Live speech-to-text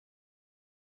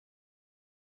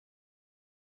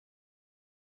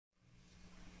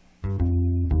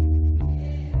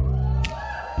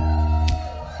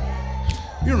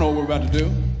don't know what we're about to do.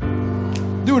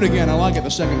 Do it again. I like it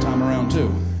the second time around,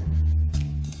 too.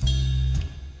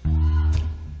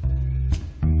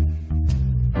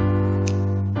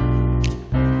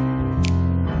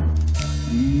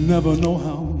 Never know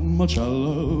how much I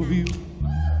love you.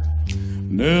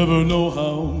 Never know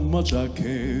how much I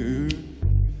care.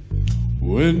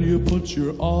 When you put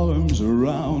your arms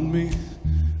around me,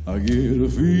 I get a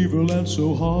fever that's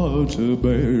so hard to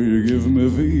bear. You give me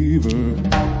fever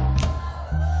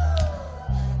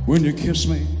when you kiss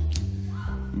me,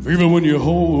 fever when you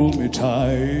hold me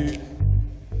tight.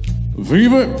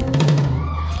 Fever,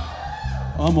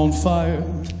 I'm on fire,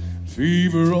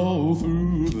 fever all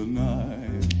through the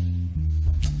night.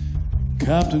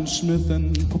 Captain Smith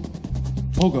and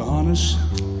Pocahontas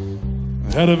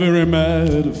had a very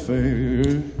mad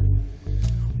affair.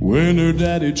 When her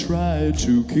daddy tried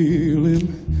to kill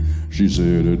him, she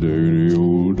said, "Daddy,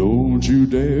 oh, don't you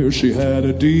dare." She had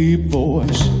a deep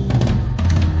voice.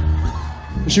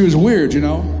 She was weird, you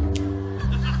know.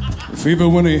 Fever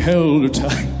when he held her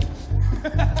tight.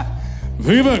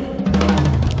 Fever,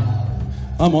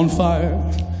 I'm on fire.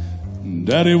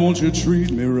 Daddy, won't you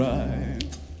treat me right?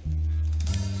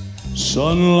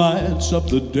 Sun lights up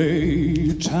the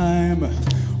daytime,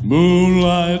 moon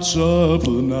lights up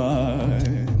the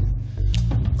night.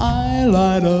 I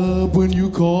light up when you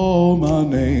call my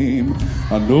name.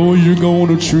 I know you're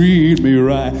gonna treat me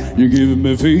right. You give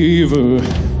me fever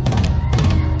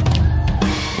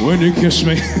when you kiss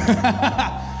me.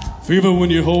 Fever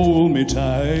when you hold me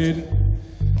tight.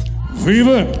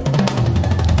 Fever.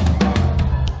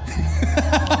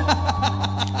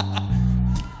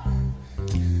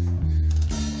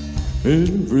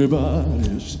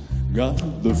 Everybody's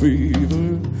got the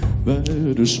fever.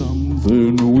 That is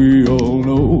something we all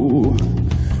know.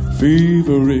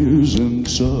 Fever isn't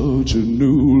such a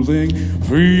new thing.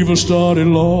 Fever started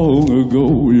long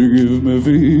ago. You give me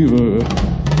fever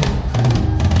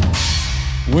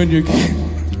when you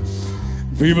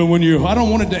fever when you. I don't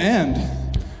want it to end.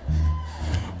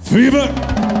 Fever,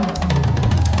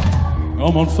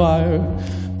 I'm on fire,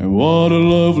 and what a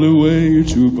lovely way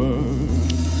to burn.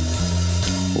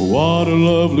 What a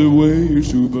lovely way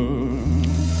to burn.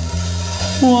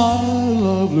 What a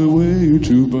lovely way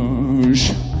to burn.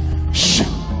 Shh, shh,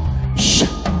 shh,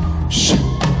 shh.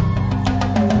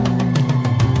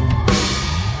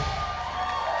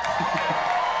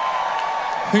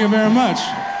 Thank you very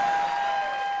much.